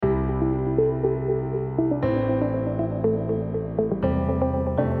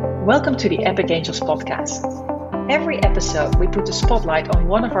Welcome to the Epic Angels podcast. Every episode, we put the spotlight on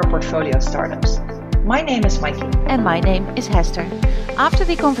one of our portfolio startups. My name is Maaike. And my name is Hester. After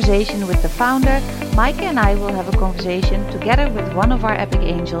the conversation with the founder, Maaike and I will have a conversation together with one of our Epic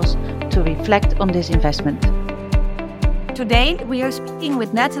Angels to reflect on this investment. Today, we are speaking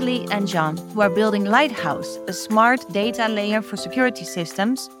with Natalie and Jean, who are building Lytehouse, a smart data layer for security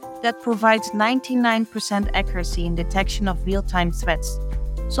systems that provides 99% accuracy in detection of real-time threats,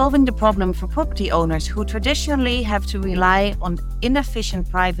 solving the problem for property owners who traditionally have to rely on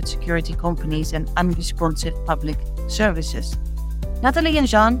inefficient private security companies and unresponsive public services. Natalie and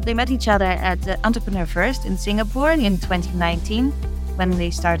Jean, they met each other at the Entrepreneur First in Singapore in 2019 when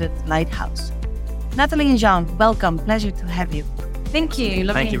they started Lytehouse. Natalie and Jean, welcome. Pleasure to have you. Thank you.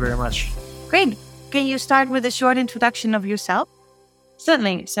 Thank you very much. Great. Can you start with a short introduction of yourself?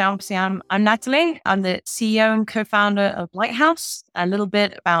 Certainly. So obviously I'm Natalie. I'm the CEO and co-founder of Lytehouse. A little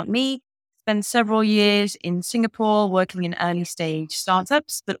bit about me. Spent several years in Singapore working in early stage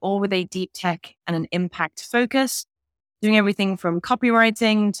startups, but all with a deep tech and an impact focus, doing everything from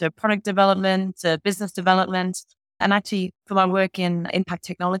copywriting to product development to business development. And actually for my work in impact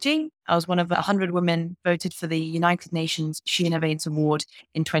technology, I was one of 100 women voted for the United Nations She Innovates Award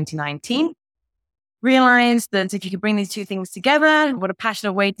in 2019. Realized that if you could bring these two things together, what a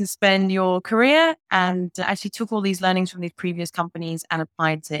passionate way to spend your career, and actually took all these learnings from these previous companies and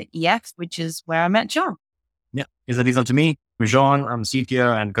applied to EF, which is where I met Jean. Yeah, these are to me. I'm Jean, I'm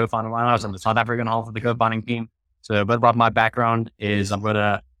CTO and co-founder of Lytehouse. I'm the South African half of the co-founding team. So a bit about my background is I'm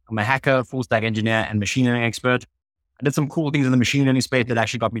a hacker, full stack engineer and machine learning expert. I did some cool things in the machine learning space that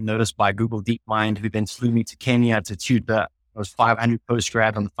actually got me noticed by Google DeepMind, who then flew me to Kenya to tutor those 500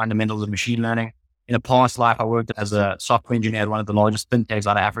 postgrad on the fundamentals of machine learning. In a past life, I worked as a software engineer at one of the largest fintechs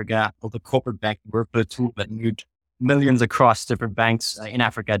out of Africa, built a corporate bank workflow tool that moved millions across different banks in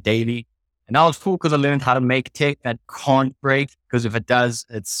Africa daily. And that was cool because I learned how to make tech that can't break, because if it does,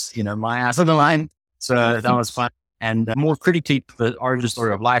 it's, my ass on the line. So that was fun. And more critically, the origin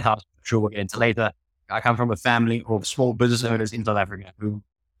story of Lytehouse, I'm sure we'll get into later. I come from a family of small business owners in South Africa who,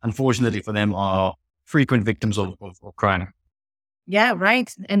 unfortunately for them, are frequent victims of crime. Yeah,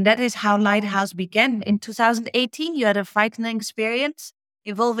 right. And that is how Lytehouse began. In 2018, you had a frightening experience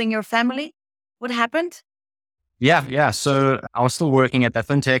involving your family. What happened? Yeah. So I was still working at that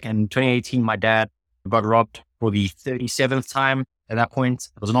fintech, and in 2018, my dad got robbed for the 37th time. At that point,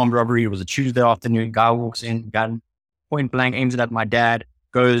 it was an armed robbery. It was a Tuesday afternoon. Guy walks in, gun point blank, aims it at my dad,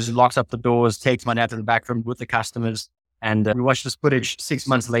 goes, locks up the doors, takes my dad to the back room with the customers. And we watched this footage 6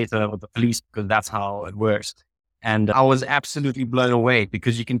 months later with the police, because that's how it works. And I was absolutely blown away,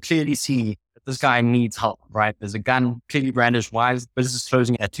 because you can clearly see that this guy needs help, right? There's a gun clearly brandished. Why is business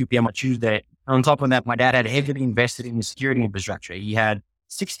closing at 2 p.m. on Tuesday? And on top of that, my dad had heavily invested in his security infrastructure. He had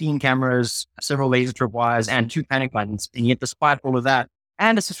 16 cameras, several laser trip wires, and 2 panic buttons. And yet, despite all of that,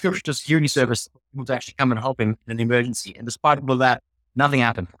 and a subscription to a security service to actually come and help him in an emergency. And despite all of that, nothing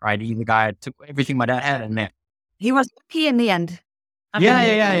happened, right? The guy took everything my dad had and left. He was lucky in the end.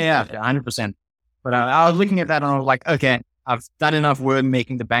 Yeah, 100%. But I was looking at that and I was like, okay, I've done enough work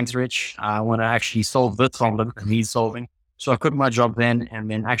making the banks rich. I want to actually solve this problem that he's solving. So I quit my job then, and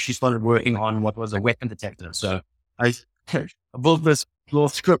then actually started working on what was a weapon detector. So I built this little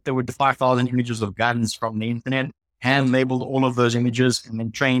script that would do 5,000 images of guns from the internet, hand labeled all of those images, and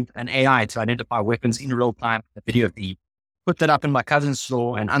then trained an AI to identify weapons in real time, a video feed. Put that up in my cousin's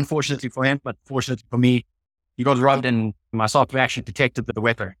store, and unfortunately for him, but fortunately for me, he got robbed and my software actually detected the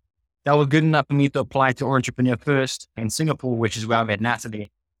weapon. That was good enough for me to apply to Entrepreneur First in Singapore, which is where I met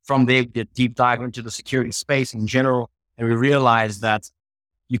Natalie. From there, we did a deep dive into the security space in general. And we realized that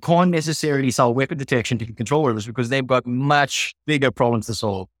you can't necessarily sell weapon detection to control rooms, because they've got much bigger problems to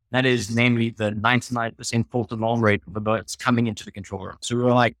solve. That is namely the 99% false alarm rate of alerts coming into the control room. So we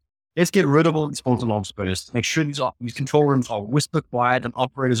were like, let's get rid of all these false alarms first. Make sure these control rooms are whisper quiet and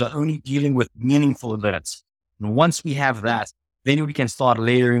operators are only dealing with meaningful alerts. And once we have that, then we can start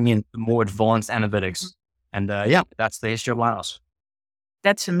layering in more advanced analytics. And that's the history of Lytehouse.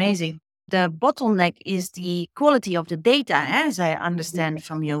 That's amazing. The bottleneck is the quality of the data, as I understand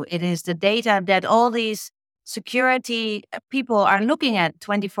from you. It is the data that all these security people are looking at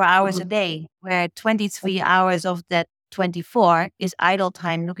 24 hours a day, where 23 hours of that 24 is idle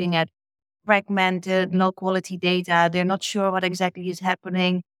time looking at fragmented, low quality data. They're not sure what exactly is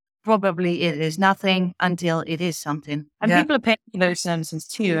happening. Probably it is nothing until it is something. And people are paying for those services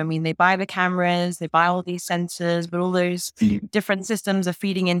too. I mean, they buy the cameras, they buy all these sensors, but all those different systems are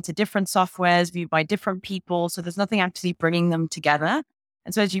feeding into different softwares viewed by different people. So there's nothing actually bringing them together.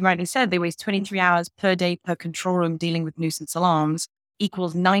 And so as you rightly said, they waste 23 hours per day per control room dealing with nuisance alarms.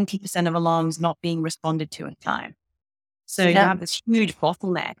 equals 90% of alarms not being responded to in time. So you have this huge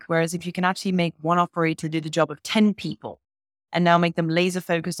bottleneck. Whereas if you can actually make one operator do the job of 10 people and now make them laser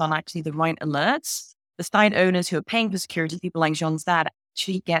focused on actually the right alerts, the site owners who are paying for security, people like Jean's dad,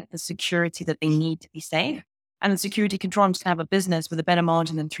 actually get the security that they need to be safe. And the security control rooms can have a business with a better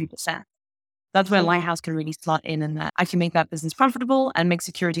margin than 3%. That's where Lytehouse can really slot in and actually make that business profitable and make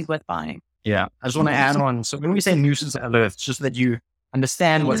security worth buying. Yeah, I just want to add on. So when we say nuisance alerts, just so that you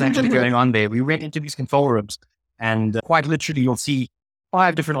understand what's actually going on there, we went into these control rooms and quite literally you'll see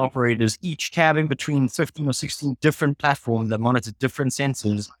 5 different operators, each having between 15 or 16 different platforms that monitor different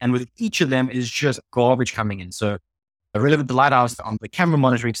sensors. And with each of them is just garbage coming in. So relevant to Lytehouse on the camera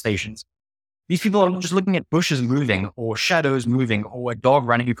monitoring stations, these people are just looking at bushes moving or shadows moving or a dog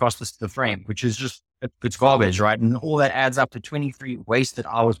running across the frame, which is just, it's garbage, right? And all that adds up to 23 wasted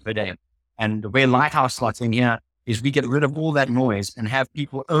hours per day. And the way Lytehouse slots in here is we get rid of all that noise and have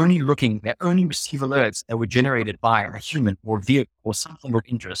people only receive alerts that were generated by a human or vehicle or something of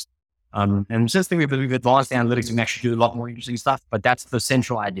interest. And since then we've advanced analytics and actually do a lot more interesting stuff, but that's the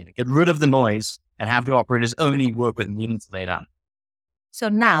central idea. Get rid of the noise and have the operators only work with meetings later. So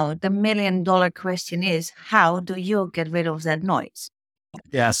now the $1 million question is, how do you get rid of that noise?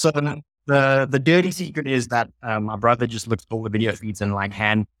 Yeah, so the dirty secret is that my brother just looks at all the video feeds and like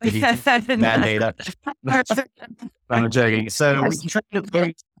hand bad data. I'm joking. So we train a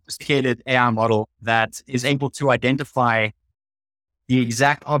very sophisticated AI model that is able to identify the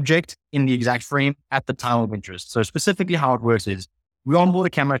exact object in the exact frame at the time of interest. So specifically how it works is we onboard a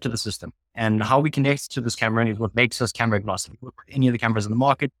camera to the system, and how we connect to this camera is what makes us camera agnostic. We work with any of the cameras in the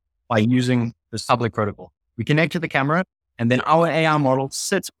market by using this public protocol. We connect to the camera, and then our AI model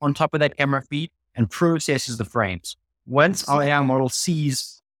sits on top of that camera feed and processes the frames. Once our AI model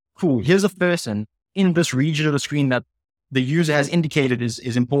sees, cool, here's a person in this region of the screen that the user has indicated is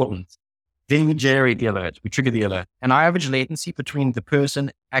important, then we generate the alert, we trigger the alert. And our average latency between the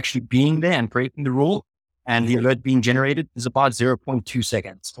person actually being there and breaking the rule and the alert being generated is about 0.2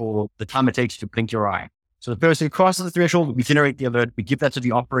 seconds, or the time it takes to blink your eye. So the person crosses the threshold, we generate the alert, we give that to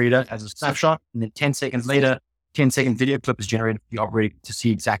the operator as a snapshot, and then 10 seconds later, 10-second video clip is generated for the operator to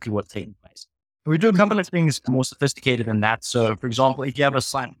see exactly what's taking place. And we do a couple of things more sophisticated than that. So for example, if you have a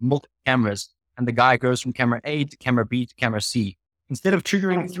site with multiple cameras and the guy goes from camera A to camera B to camera C, instead of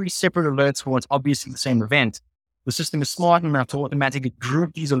triggering 3 separate alerts for what's obviously the same event, the system is smart enough to automatically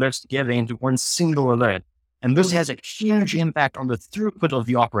group these alerts together into one single alert. And this has a huge impact on the throughput of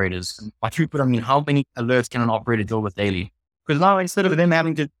the operators. And by throughput, I mean how many alerts can an operator deal with daily? Because now instead of them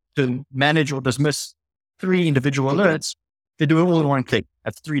having to manage or dismiss 3 individual alerts, they do it all in one click.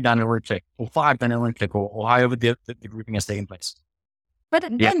 That's 3 done in one click, or 5 done in one click, or however the grouping has taken place. But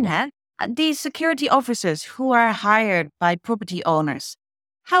then these security officers who are hired by property owners,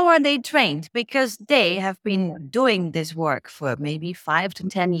 how are they trained? Because they have been doing this work for maybe 5 to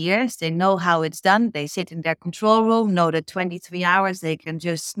 10 years. They know how it's done. They sit in their control room, know that 23 hours they can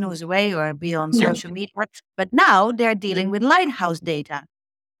just snooze away or be on social media. But now they're dealing with Lytehouse data.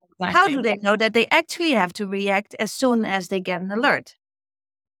 Exactly. How do they know that they actually have to react as soon as they get an alert?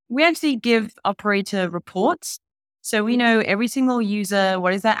 We actually give operator reports. So we know every single user,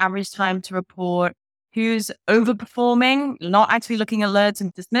 what is their average time to report, who's overperforming, not actually looking at alerts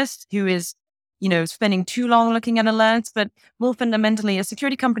and dismissed, who is, spending too long looking at alerts. But more fundamentally, a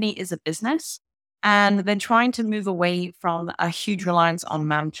security company is a business, and they're trying to move away from a huge reliance on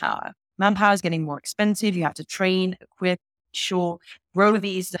manpower. Manpower is getting more expensive. You have to train, equip, grow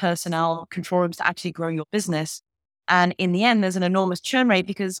these personnel control rooms to actually grow your business. And in the end, there's an enormous churn rate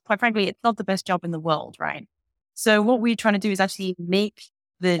because, quite frankly, it's not the best job in the world, right? So what we're trying to do is actually make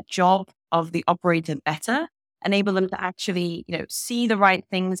the job of the operator better, enable them to actually, see the right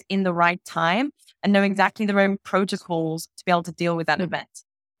things in the right time and know exactly their own protocols to be able to deal with that event.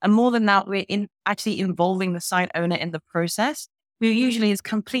 And more than that, we're actually involving the site owner in the process, who usually is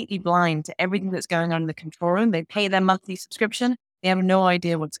completely blind to everything that's going on in the control room. They pay their monthly subscription. They have no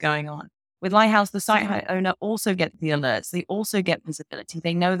idea what's going on. With Lytehouse, the site owner also gets the alerts. They also get visibility.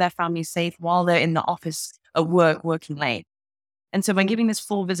 They know their family's safe while they're in the office at work, working late. And so by giving this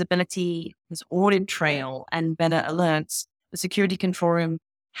full visibility, this audit trail and better alerts, the security control room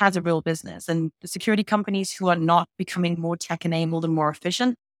has a real business. And the security companies who are not becoming more tech-enabled and more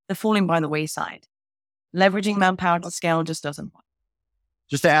efficient, they're falling by the wayside. Leveraging manpower to scale just doesn't work.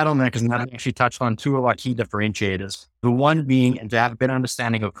 Just to add on that, because Natalie actually touched on 2 of our key differentiators. The one being, and to have a better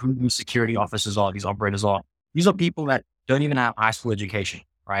understanding of who these security officers are, these operators are. These are people that don't even have high school education,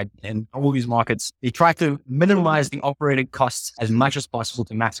 right? In all these markets, they try to minimize the operating costs as much as possible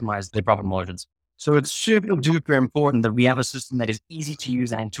to maximize their profit margins. So it's super duper important that we have a system that is easy to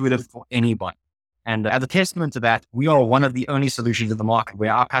use and intuitive for anyone. And as a testament to that, we are one of the only solutions in the market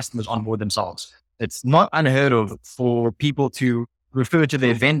where our customers onboard themselves. It's not unheard of for people to refer to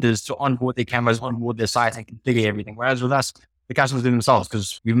their vendors to onboard their cameras, onboard their sites and configure everything. Whereas with us, the customers do themselves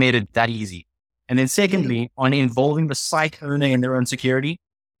because we've made it that easy. And then secondly, on involving the site owner in their own security,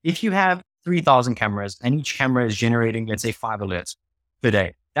 if you have 3,000 cameras and each camera is generating, let's say 5 alerts per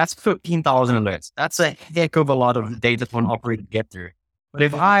day, that's 15,000 alerts. That's a heck of a lot of data for an operator to get through. But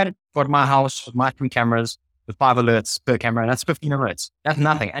if I got my house with my 3 cameras with 5 alerts per camera, that's 15 alerts. That's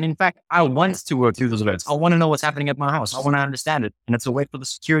nothing. And in fact, I want to work through those alerts. I want to know what's happening at my house. I want to understand it. And it's a way for the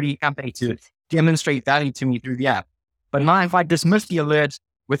security company to demonstrate value to me through the app. But now if I dismiss the alert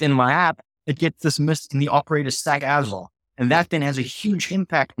within my app, it gets dismissed in the operator stack as well. And that then has a huge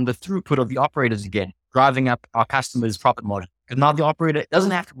impact on the throughput of the operators again, driving up our customers' profit margin. Because now the operator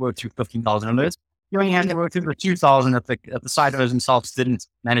doesn't have to work through 15,000 alerts. You only have to work through the 2,000 that the site owners themselves didn't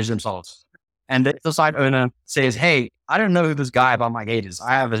manage themselves. And if the site owner says, hey, I don't know who this guy by my gate is.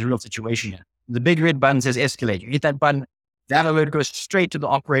 I have a real situation here. The big red button says escalate. You hit that button, that alert goes straight to the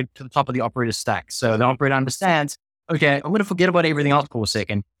operator, to the top of the operator stack. So the operator understands, okay, I'm going to forget about everything else for a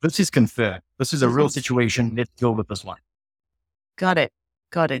second. This is confirmed. This is a real situation. Let's deal with this one. Got it.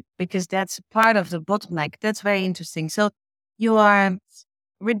 Because that's part of the bottleneck. That's very interesting. So you are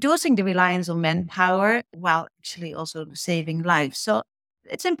reducing the reliance on manpower while actually also saving lives. So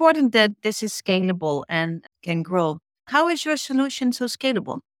it's important that this is scalable and can grow. How is your solution so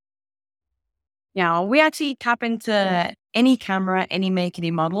scalable? Yeah, we actually tap into any camera, any make,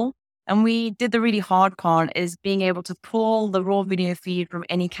 any model. And we did the really hard part is being able to pull the raw video feed from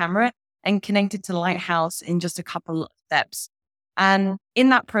any camera and connect it to Lytehouse in just a couple of steps. And in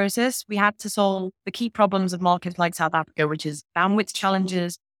that process, we had to solve the key problems of markets like South Africa, which is bandwidth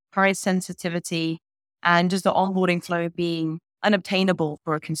challenges, price sensitivity, and just the onboarding flow being unobtainable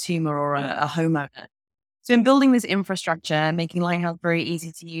for a consumer or a homeowner. So in building this infrastructure, making Lytehouse very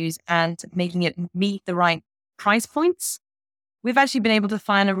easy to use and making it meet the right price points, we've actually been able to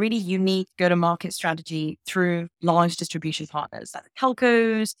find a really unique go-to-market strategy through large distribution partners, like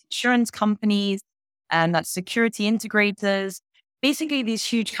telcos, insurance companies, and that's security integrators. Basically, these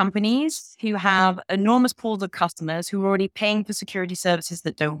huge companies who have enormous pools of customers who are already paying for security services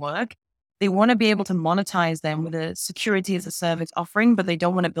that don't work. They want to be able to monetize them with a security as a service offering, but they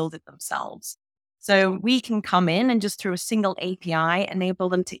don't want to build it themselves. So we can come in and just through a single API, enable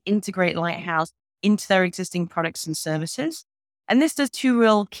them to integrate Lytehouse into their existing products and services. And this does 2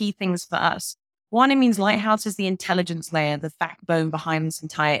 real key things for us. One, it means Lytehouse is the intelligence layer, the backbone behind this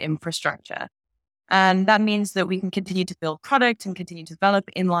entire infrastructure. And that means that we can continue to build product and continue to develop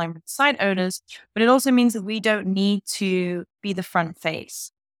in line with site owners. But it also means that we don't need to be the front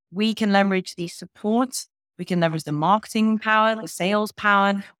face. We can leverage the support. We can leverage the marketing power, the sales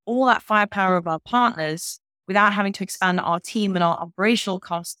power, all that firepower of our partners without having to expand our team and our operational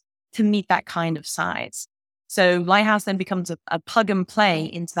costs to meet that kind of size. So Lytehouse then becomes a plug and play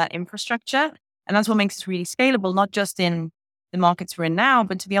into that infrastructure. And that's what makes it really scalable, not just in the markets we're in now,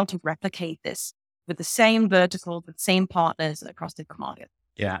 but to be able to replicate this with the same verticals, with the same partners across different markets.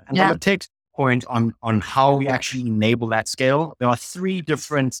 Yeah. And from a tech point on how we actually enable that scale, there are 3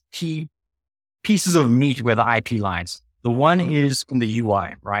 different key pieces of meat where the IP lies. The one is in the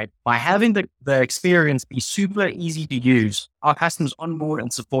UI, right? By having the experience be super easy to use, our customers onboard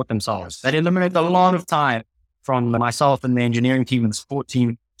and support themselves. That eliminates a lot of time from myself and the engineering team and the support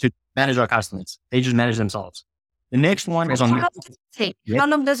team to manage our customers. They just manage themselves. The next one is on... How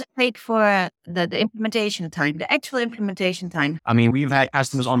long does it take for the implementation time, the actual implementation time? I mean, we've had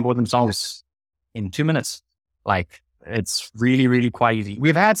customers onboard themselves in 2 minutes. Like, it's really, really quite easy.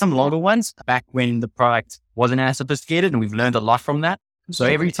 We've had some longer ones back when the product wasn't as sophisticated, and we've learned a lot from that. So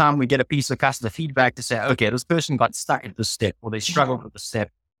every time we get a piece of customer feedback to say, okay, this person got stuck at this step or they struggled with the step,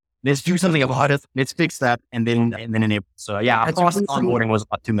 let's do something about it. Let's fix that and then enable. So yeah, our fastest onboarding was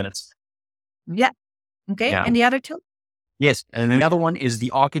about 2 minutes. Yeah. Okay. Yeah. And the other 2? Yes. And the other one is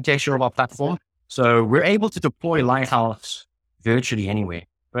the architecture of our platform. So we're able to deploy Lytehouse virtually anywhere.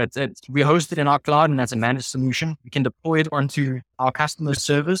 But we host it in our cloud, and that's a managed solution. We can deploy it onto our customer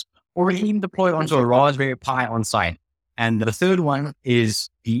servers, or we can even deploy it onto a Raspberry Pi on site. And the third one is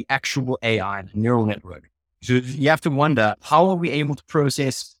the actual AI, the neural network. So you have to wonder, how are we able to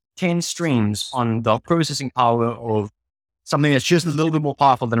process 10 streams on the processing power of something that's just a little bit more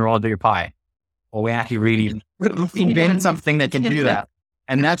powerful than a Raspberry Pi? Or we actually really invent something that can do that.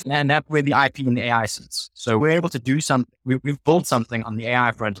 And that's where the IP and the AI sits. So we're able to do something. We've built something on the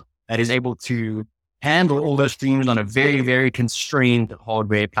AI front that is able to handle all those streams on a very, very constrained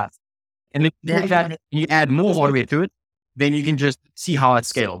hardware platform. And then you add more hardware to it, then you can just see how it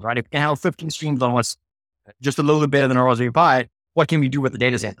scales, right? If you can have 15 streams on what's just a little bit better than a Raspberry Pi, what can we do with the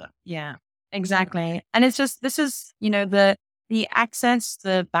data center? Yeah, exactly. And it's just, this is, the access,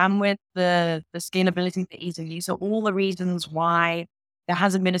 the bandwidth, the scalability, the ease of use are all the reasons why there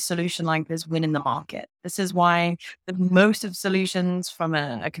hasn't been a solution like this win in the market. This is why the most of solutions from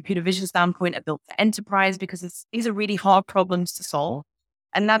a computer vision standpoint are built for enterprise, because these are really hard problems to solve.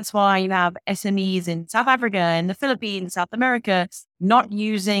 And that's why you have SMEs in South Africa and the Philippines, South America, not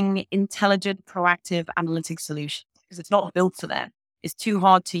using intelligent, proactive analytics solutions because it's not built for them. It's too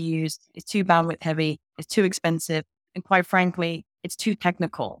hard to use. It's too bandwidth heavy. It's too expensive. And quite frankly, it's too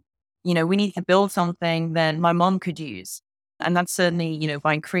technical. We need to build something that my mom could use. And that's certainly,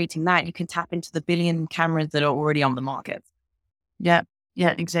 by creating that, you can tap into the billion cameras that are already on the market. Yeah.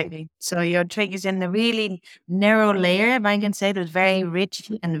 Yeah, exactly. So your trick is in the really narrow layer, if I can say, that's very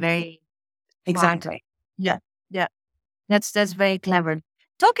rich and very Exactly. Yeah. Yeah. That's very clever.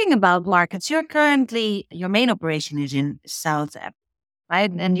 Talking about markets, your main operation is in South Africa,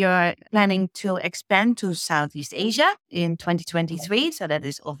 right? And you're planning to expand to Southeast Asia in 2023. So that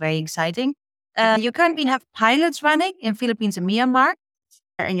is all very exciting. You currently have pilots running in Philippines and Myanmar,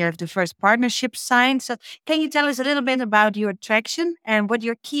 and you have the first partnership signed. So can you tell us a little bit about your traction and what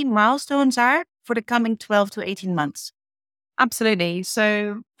your key milestones are for the coming 12 to 18 months? Absolutely.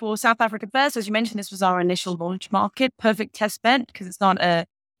 So for South Africa first, as you mentioned, this was our initial launch market, perfect test bed, because it's not a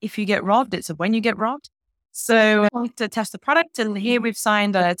if you get robbed, it's a when you get robbed. So to test the product, and here we've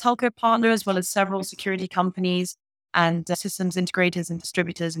signed a telco partner as well as several security companies and systems integrators and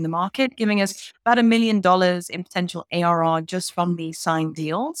distributors in the market, giving us about $1 million in potential ARR just from these signed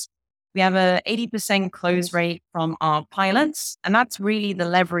deals. We have a 80% close rate from our pilots, and that's really the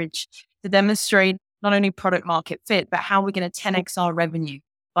leverage to demonstrate not only product market fit, but how we're going to 10x our revenue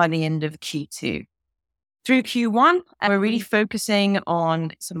by the end of Q2. Through Q1, we're really focusing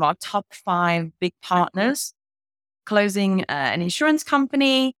on some of our top 5 big partners, closing an insurance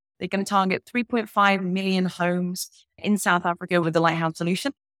company. They're going to target 3.5 million homes in South Africa with the Lytehouse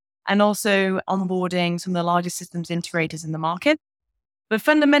solution, and also onboarding some of the largest systems integrators in the market. But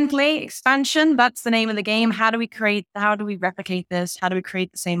fundamentally, expansion, that's the name of the game. How do we replicate this? How do we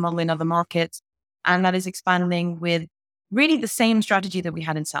create the same model in other markets? And that is expanding with really the same strategy that we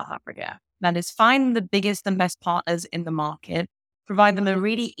had in South Africa. That is, find the biggest and best partners in the market, provide them a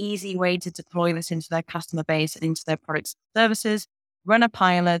really easy way to deploy this into their customer base and into their products and services, run a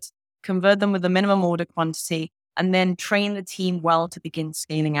pilot, convert them with a minimum order quantity, and then train the team well to begin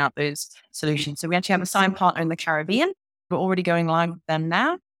scaling out those solutions. So we actually have a signed partner in the Caribbean. We're already going live with them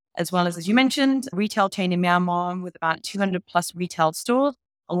now, as well as you mentioned, a retail chain in Myanmar with about 200 plus retail stores,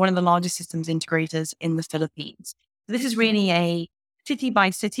 and one of the largest systems integrators in the Philippines. So this is really a city by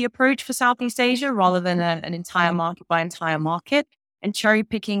city approach for Southeast Asia rather than an entire market by entire market, and cherry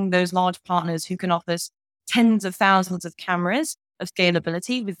picking those large partners who can offer us tens of thousands of cameras of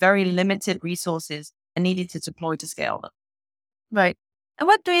scalability with very limited resources and needed to deploy to scale them. Right. And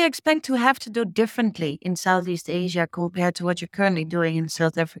what do you expect to have to do differently in Southeast Asia compared to what you're currently doing in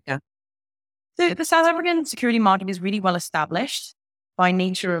South Africa? So the South African security market is really well established by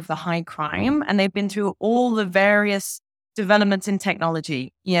nature of the high crime, and they've been through all the various developments in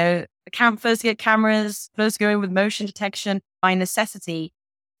technology. First get cameras, first going with motion detection by necessity.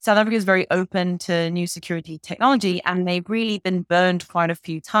 South Africa is very open to new security technology, and they've really been burned quite a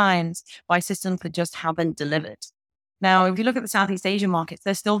few times by systems that just haven't delivered. Now, if you look at the Southeast Asian markets,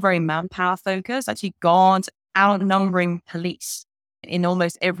 they're still very manpower focused, actually guards outnumbering police in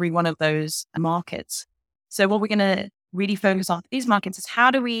almost every one of those markets. So what we're going to really focus on these markets is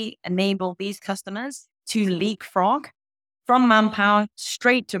how do we enable these customers to leapfrog from manpower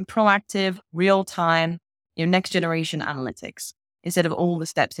straight to proactive, real-time, next generation analytics instead of all the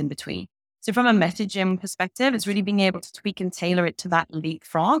steps in between. So from a messaging perspective, it's really being able to tweak and tailor it to that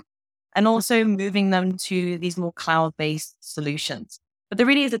leapfrog, and also moving them to these more cloud-based solutions. But there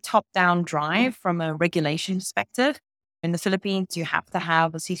really is a top-down drive from a regulation perspective. In the Philippines, you have to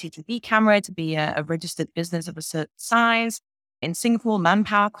have a CCTV camera to be a registered business of a certain size. In Singapore,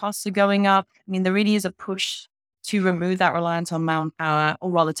 manpower costs are going up. There really is a push to remove that reliance on manpower,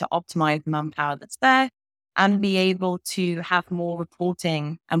 or rather to optimize the manpower that's there and be able to have more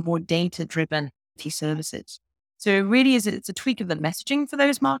reporting and more data-driven services. So it really is, it's a tweak of the messaging for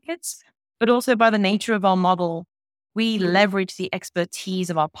those markets, but also by the nature of our model, we leverage the expertise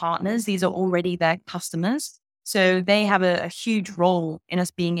of our partners. These are already their customers. So they have a huge role in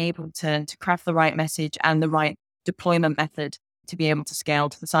us being able to craft the right message and the right deployment method to be able to scale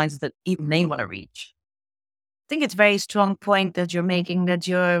to the sizes that even they want to reach. think it's a very strong point that you're making, that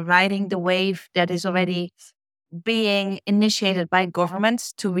you're riding the wave that is already being initiated by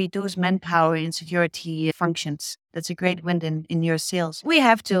governments to reduce manpower in security functions. That's a great win in your sales. We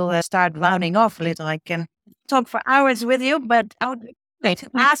have to start rounding off a little. I can talk for hours with you, but I would like to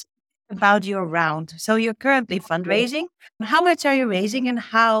ask about your round. So you're currently fundraising. How much are you raising and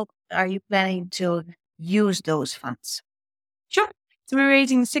how are you planning to use those funds? Sure. So we're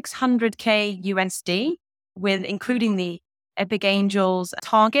raising 600K USD with including the Epic Angels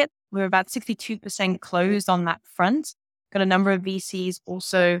target. We're about 62% closed on that front. Got a number of VCs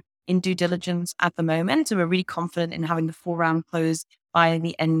also in due diligence at the moment. So we're really confident in having the full round closed by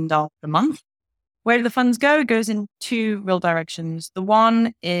the end of the month. Where do the funds go? It goes in two real directions. The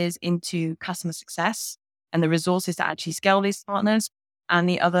one is into customer success and the resources to actually scale these partners. And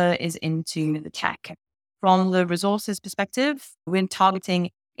the other is into the tech. From the resources perspective, we're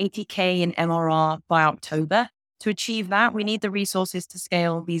targeting 80K in MRR by October. To achieve that, we need the resources to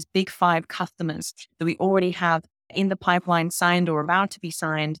scale these big 5 customers that we already have in the pipeline signed or about to be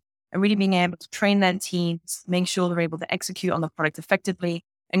signed, and really being able to train their teams, make sure they're able to execute on the product effectively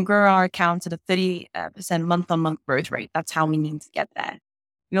and grow our accounts at a 30% month-on-month growth rate. That's how we need to get there.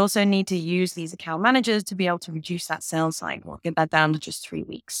 We also need to use these account managers to be able to reduce that sales cycle, get that down to just 3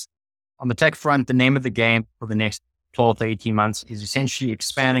 weeks. On the tech front, the name of the game for the next 12 to 18 months is essentially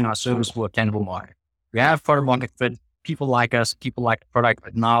expanding our serviceable attainable market. We have product market fit. People like us, people like the product,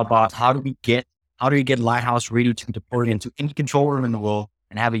 but now about how do we get Lytehouse ready to deploy into any control room in the world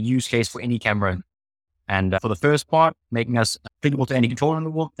and have a use case for any camera. And for the first part, making us applicable to any control room in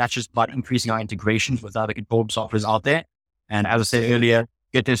the world, that's just about increasing our integrations with other control softwares out there. And as I said earlier,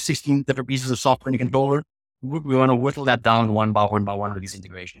 get those 16 different pieces of software in a controller. We want to whittle that down one by one with these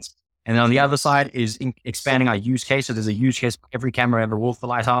integrations. And then on the other side is expanding our use case. So there's a use case for every camera ever world for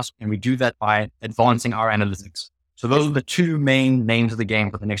Lytehouse. And we do that by advancing our analytics. So those are the two main names of the game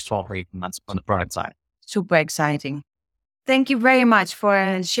for the next 12 or 18 months on the product side. Super exciting. Thank you very much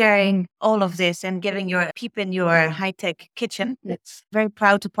for sharing all of this and giving your peep in your high-tech kitchen. It's very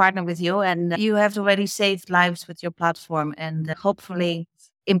proud to partner with you. And you have already saved lives with your platform and hopefully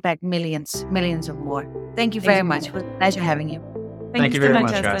impact millions or more. Thank you very much. It was a pleasure having you. Thank you so very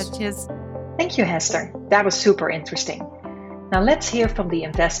much, Hester. guys. Cheers. Thank you, Hester. That was super interesting. Now let's hear from the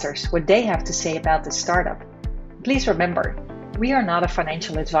investors what they have to say about this startup. Please remember, we are not a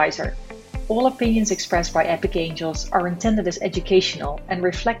financial advisor. All opinions expressed by Epic Angels are intended as educational and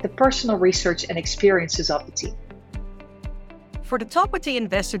reflect the personal research and experiences of the team. For the Talk with the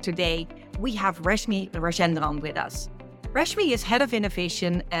Investor today, we have Reshmi Rajendran with us. Reshmi is Head of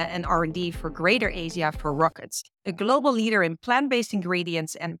Innovation and R&D for Greater Asia for Rockets, a global leader in plant-based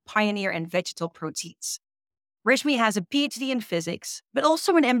ingredients and pioneer in vegetal proteins. Reshmi has a PhD in physics, but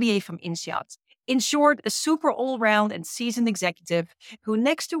also an MBA from INSEAD. In short, a super all-round and seasoned executive who,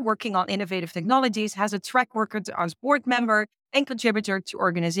 next to working on innovative technologies, has a track record as board member and contributor to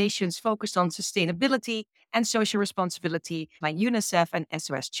organizations focused on sustainability and social responsibility like UNICEF and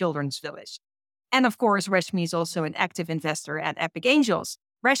SOS Children's Village. And of course, Reshmi is also an active investor at Epic Angels.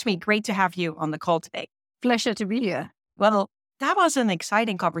 Reshmi, great to have you on the call today. Pleasure to be here. Well, that was an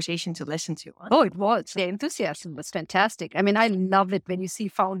exciting conversation to listen to. Huh? Oh, it was. The enthusiasm was fantastic. I mean, I love it when you see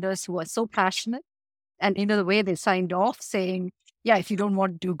founders who are so passionate and, the way they signed off saying, yeah, if you don't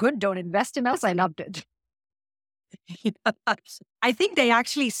want to do good, don't invest in us. I loved it. I think they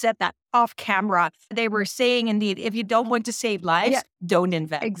actually said that off camera. They were saying, indeed, if you don't want to save lives, don't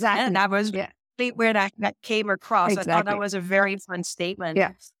invest. Exactly. And that was where that came across. Exactly. I thought that was a very fun statement.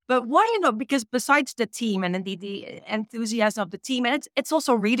 Yes. But what, because besides the team and indeed the enthusiasm of the team, and it's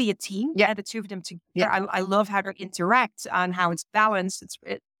also really a team, the two of them together. Yeah. I love how they interact and how it's balanced. It's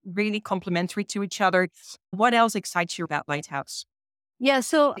really complementary to each other. What else excites you about Lytehouse? Yeah,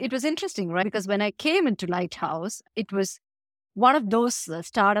 so it was interesting, right? Because when I came into Lytehouse, it was one of those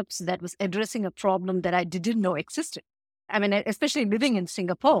startups that was addressing a problem that I didn't know existed. I mean, especially living in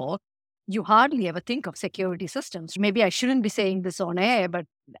Singapore, you hardly ever think of security systems. Maybe I shouldn't be saying this on air, but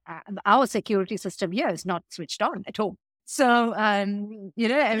our security system here is not switched on at home. So,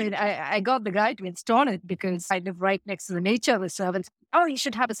 I got the guy to install it because I live right next to the nature reserve and you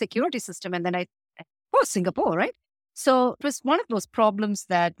should have a security system. And then Singapore, right? So it was one of those problems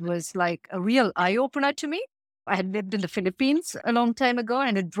that was like a real eye-opener to me. I had lived in the Philippines a long time ago,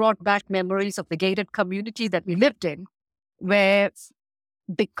 and it brought back memories of the gated community that we lived in, where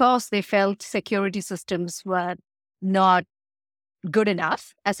because they felt security systems were not good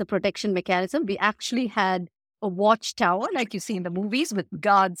enough as a protection mechanism, we actually had a watchtower, like you see in the movies, with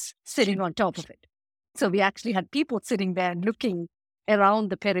guards sitting on top of it. So we actually had people sitting there looking around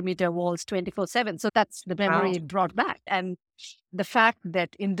the perimeter walls 24/7. So that's the memory it brought back. And the fact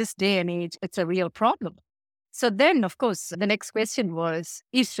that in this day and age, it's a real problem. So then, of course, the next question was,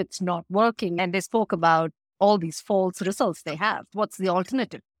 if it's not working, and they spoke about all these false results they have, what's the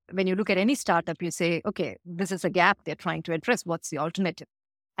alternative? When you look at any startup, you say, okay, this is a gap they're trying to address. What's the alternative?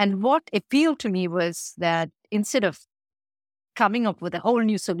 And what appealed to me was that instead of coming up with a whole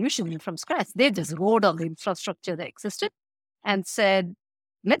new solution from scratch, they just rode on the infrastructure that existed and said,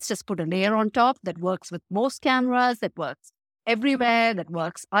 let's just put a layer on top that works with most cameras, that works everywhere, that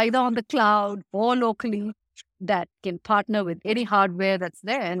works either on the cloud or locally, that can partner with any hardware that's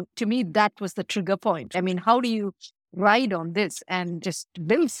there. And to me, that was the trigger point. I mean, how do you ride on this and just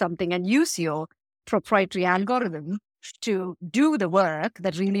build something and use your proprietary algorithm to do the work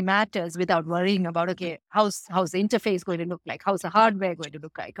that really matters without worrying about, okay, how's the interface going to look like? How's the hardware going to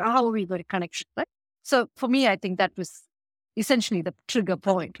look like? How are we going to connect it? Right? So for me, I think that was essentially the trigger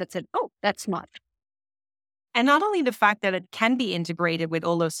point that said, oh, that's smart. And not only the fact that it can be integrated with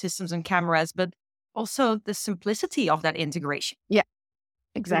all those systems and cameras, but also the simplicity of that integration. Yeah,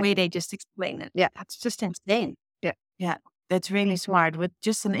 exactly. The way they just explain it. Yeah. That's just insane. Yeah, that's really smart with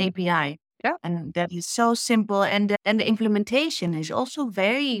just an API. Yeah. And that is so simple. And the implementation is also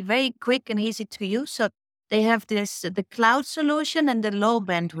very, very quick and easy to use. So they have the cloud solution and the low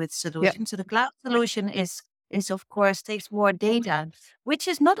bandwidth solution. Yeah. So the cloud solution is of course takes more data, which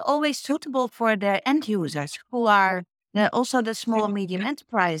is not always suitable for their end users who are also the small and medium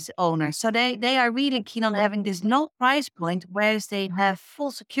enterprise owners. So they are really keen on having this low price point, whereas they have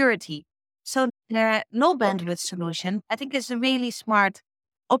full security. So their low bandwidth solution, I think, is a really smart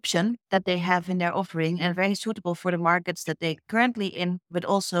option that they have in their offering and very suitable for the markets that they're currently in, but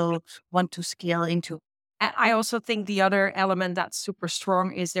also want to scale into. I also think the other element that's super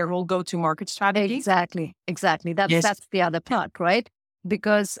strong is their whole go-to-market strategy. Exactly. That's the other part, right?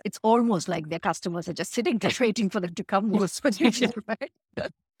 Because it's almost like their customers are just sitting there waiting for them to come with solutions, right?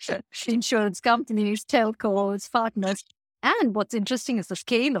 Insurance companies, telcos, partners. And what's interesting is the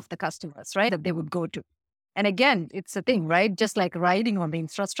scale of the customers, right, that they would go to. And again, it's a thing, right? Just like riding on the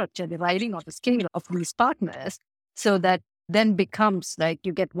infrastructure, they're riding on the scale of these partners, so that then becomes like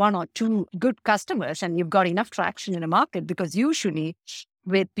you get one or two good customers and you've got enough traction in a market, because usually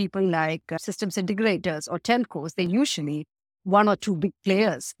with people like systems integrators or telcos, they usually one or two big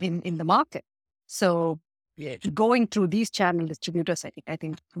players in the market. So going through these channel distributors, I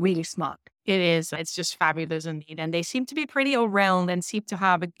think really smart. It is. It's just fabulous indeed. And they seem to be pretty all-round and seem to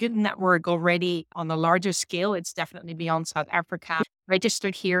have a good network already on a larger scale. It's definitely beyond South Africa.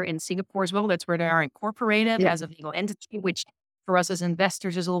 Registered here in Singapore as well. That's where they are incorporated as a legal entity, which for us as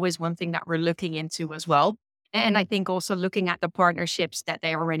investors is always one thing that we're looking into as well. And I think also looking at the partnerships that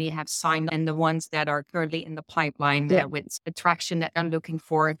they already have signed and the ones that are currently in the pipeline with the traction that I'm looking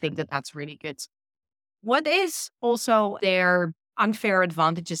for, I think that that's really good. What is also their unfair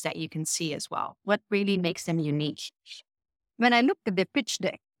advantages that you can see as well? What really makes them unique? When I looked at their pitch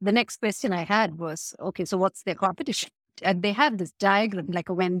deck, the next question I had was, okay, so what's their competition? And they have this diagram, like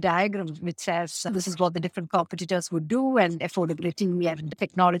a Venn diagram, which says this is what the different competitors would do, and affordability and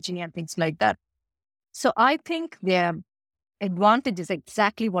technology and things like that. So I think their advantage is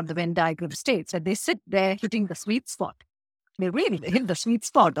exactly what the Venn diagram states, that they sit there hitting the sweet spot. They really hit the sweet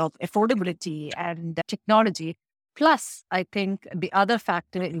spot of affordability and technology. Plus, I think the other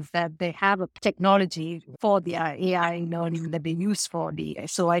factor is that they have a technology for the AI learning that they use for the AI.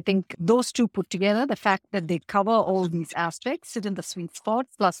 So I think those two put together, the fact that they cover all these aspects, sit in the sweet spot,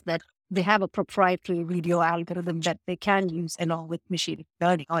 plus that they have a proprietary video algorithm that they can use along with machine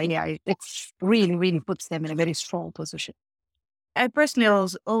learning or AI, it really, really puts them in a very strong position. I personally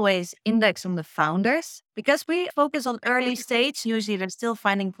always index on the founders because we focus on early stage. Usually they're still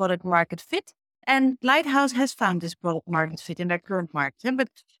finding product market fit. And Lytehouse has found this product market fit in their current market. But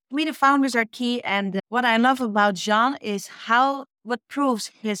we, the founders, are key. And what I love about Jean is what proves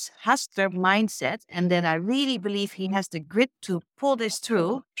his Hester mindset, and that I really believe he has the grit to pull this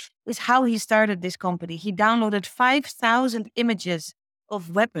through, is how he started this company. He downloaded 5,000 images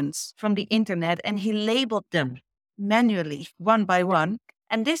of weapons from the internet and he labeled them manually, one by one.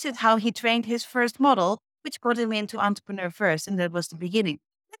 And this is how he trained his first model, which got him into Entrepreneur First. And that was the beginning.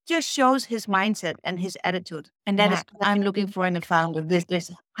 It just shows his mindset and his attitude. And that is what I'm looking for in a founder.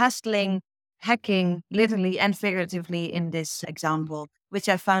 This hustling, hacking, literally and figuratively in this example, which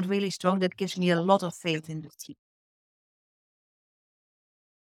I found really strong. That gives me a lot of faith in the team.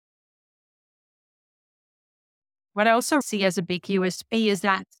 What I also see as a big USP is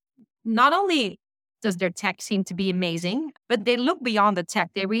that not only does their tech seem to be amazing, but they look beyond the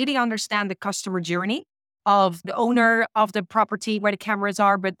tech. They really understand the customer journey. of the owner of the property where the cameras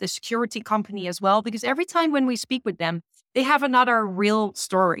are, but the security company as well. Because every time when we speak with them, they have another real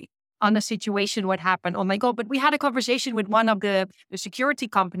story on the situation, what happened. Oh my God, but we had a conversation with one of the security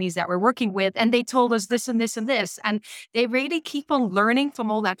companies that we're working with, and they told us this and this and this. And they really keep on learning from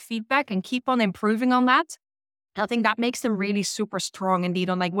all that feedback and keep on improving on that. I think that makes them really super strong indeed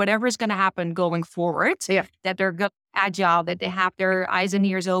on like whatever is going to happen going forward, that they're good, agile, that they have their eyes and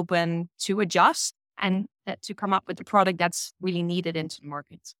ears open to adjust and to come up with the product that's really needed into the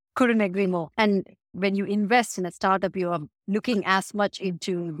market. Couldn't agree more. And when you invest in a startup, you are looking as much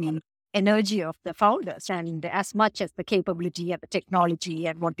into the energy of the founders and as much as the capability and the technology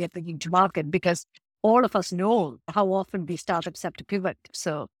and what they're bringing to market, because all of us know how often these startups have to pivot.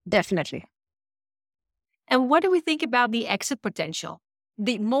 So definitely. And what do we think about the exit potential?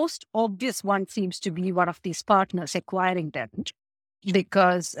 The most obvious one seems to be one of these partners acquiring them,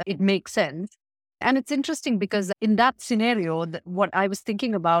 because it makes sense. And it's interesting because in that scenario, what I was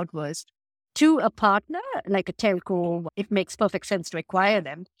thinking about was, to a partner like a telco, it makes perfect sense to acquire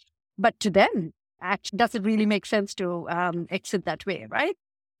them. But to them, actually, does it really make sense to exit that way, right?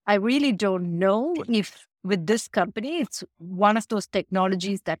 I really don't know if with this company, it's one of those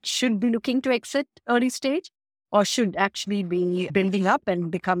technologies that should be looking to exit early stage or should actually be building up and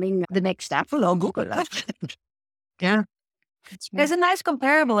becoming the next Apple or Google. Yeah. There's a nice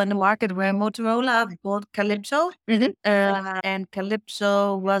comparable in the market where Motorola bought Calypso, and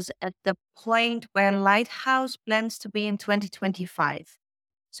Calypso was at the point where Lytehouse plans to be in 2025.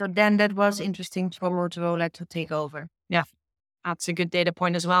 So then that was interesting for Motorola to take over. Yeah, that's a good data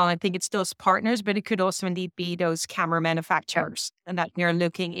point as well. I think it's those partners, but it could also indeed be those camera manufacturers and that you're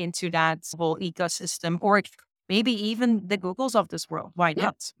looking into that whole ecosystem, or maybe even the Googles of this world. Why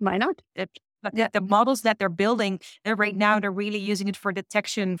not? Why not? The models that they're building, they're really using it for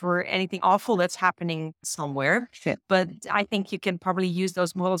detection for anything awful that's happening somewhere. Yeah. But I think you can probably use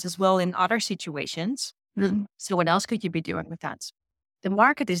those models as well in other situations. So what else could you be doing with that? The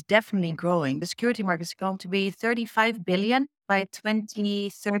market is definitely growing. The security market is going to be 35 billion by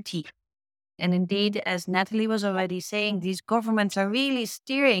 2030. And indeed, as Natalie was already saying, these governments are really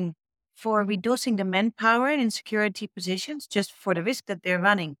steering for reducing the manpower in security positions just for the risk that they're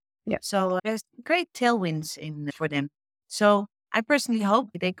running. Yeah. So there's great tailwinds for them. So I personally hope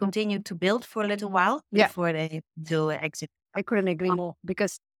they continue to build for a little while before they do exit. I couldn't agree more,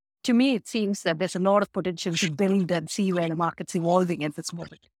 because to me, it seems that there's a lot of potential to build and see where the market's evolving at this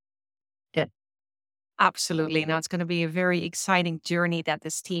moment. Yeah, absolutely. Now it's going to be a very exciting journey that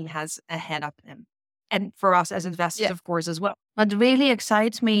this team has ahead of them. And for us as investors, of course, as well. What really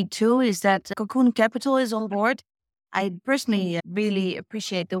excites me too is that Cocoon Capital is on board. I personally really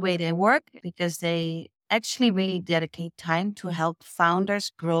appreciate the way they work, because they actually really dedicate time to help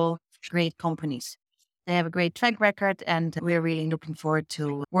founders grow great companies. They have a great track record, and we're really looking forward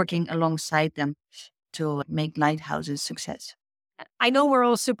to working alongside them to make Lytehouse a success. I know we're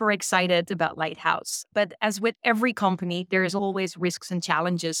all super excited about Lytehouse, but as with every company, there is always risks and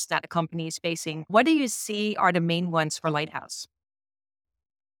challenges that a company is facing. What do you see are the main ones for Lytehouse?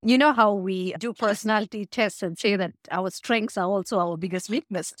 You know how we do personality tests and say that our strengths are also our biggest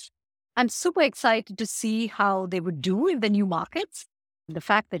weaknesses. I'm super excited to see how they would do in the new markets. The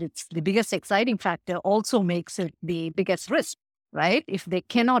fact that it's the biggest exciting factor also makes it the biggest risk, right? If they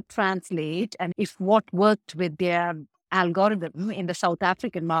cannot translate, and if what worked with their algorithm in the South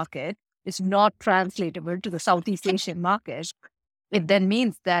African market is not translatable to the Southeast Asian market, it then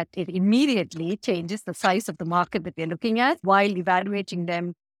means that it immediately changes the size of the market that they're looking at while evaluating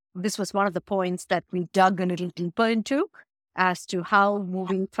them. This was one of the points that we dug a little deeper into as to how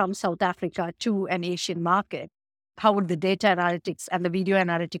moving from South Africa to an Asian market, how would the data analytics and the video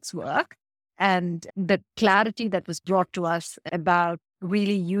analytics work? And the clarity that was brought to us about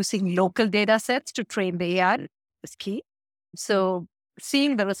really using local data sets to train the AI is key. So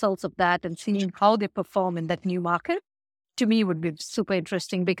seeing the results of that and seeing how they perform in that new market, to me, would be super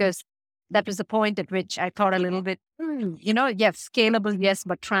interesting, because that was the point at which I thought a little bit, yes, scalable, yes,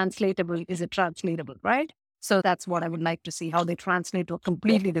 but translatable, is it translatable, right? So that's what I would like to see, how they translate to a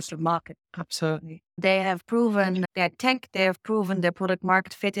completely different market. Absolutely. They have proven their tech, they have proven their product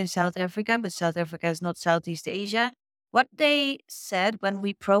market fit in South Africa, but South Africa is not Southeast Asia. What they said when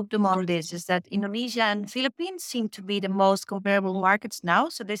we probed them on this is that Indonesia and Philippines seem to be the most comparable markets now.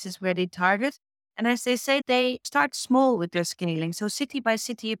 So this is where they target. And as they say, they start small with their scaling. So city by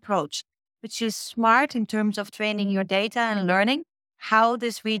city approach, which is smart in terms of training your data and learning how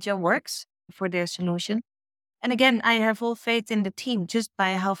this region works for their solution. And again, I have full faith in the team just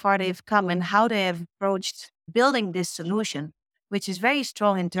by how far they've come and how they have approached building this solution, which is very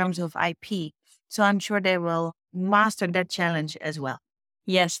strong in terms of IP. So I'm sure they will master that challenge as well.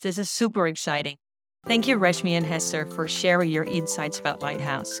 Yes, this is super exciting. Thank you, Reshmi and Hester, for sharing your insights about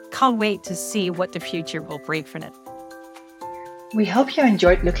Lytehouse. Can't wait to see what the future will bring for it. We hope you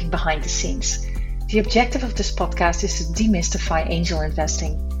enjoyed looking behind the scenes. The objective of this podcast is to demystify angel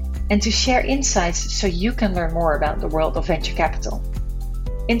investing and to share insights so you can learn more about the world of venture capital.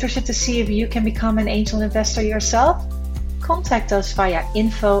 Interested to see if you can become an angel investor yourself? Contact us via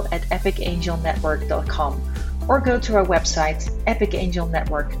info@epicangelnetwork.com or go to our website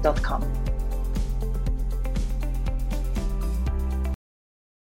epicangelnetwork.com.